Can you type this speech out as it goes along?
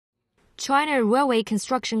China Railway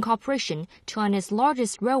Construction Corporation, China's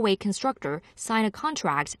largest railway constructor, signed a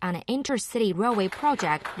contract on an intercity railway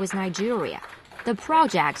project with Nigeria. The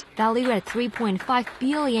project, valued at $3.5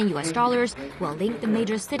 billion, will link the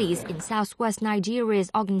major cities in southwest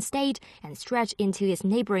Nigeria's Ogun state and stretch into its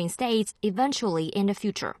neighboring states eventually in the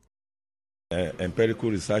future.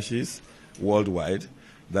 Empirical researches worldwide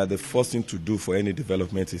that the first thing to do for any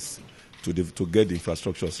development is to get the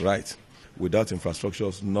infrastructures right. Without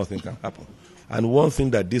infrastructures, nothing can happen. And one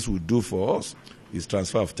thing that this will do for us is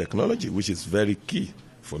transfer of technology, which is very key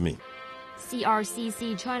for me.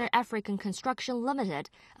 CRCC China African Construction Limited,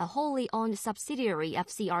 a wholly owned subsidiary of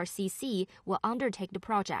CRCC, will undertake the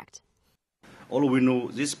project. All we know,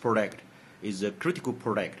 this project is a critical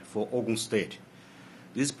project for Ogun State.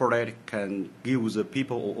 This project can give the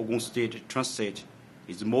people of Ogun State transit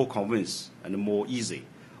is more convenient and more easy.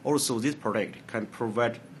 Also, this project can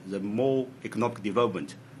provide the more economic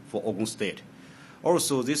development for Ogun State.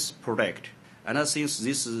 Also, this project, and I think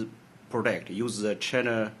this project uses the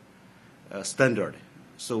China standard,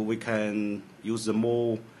 so we can use the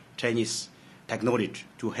more Chinese technology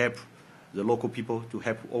to help the local people, to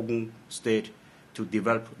help Ogun State to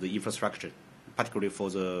develop the infrastructure, particularly for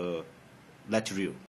the light rail.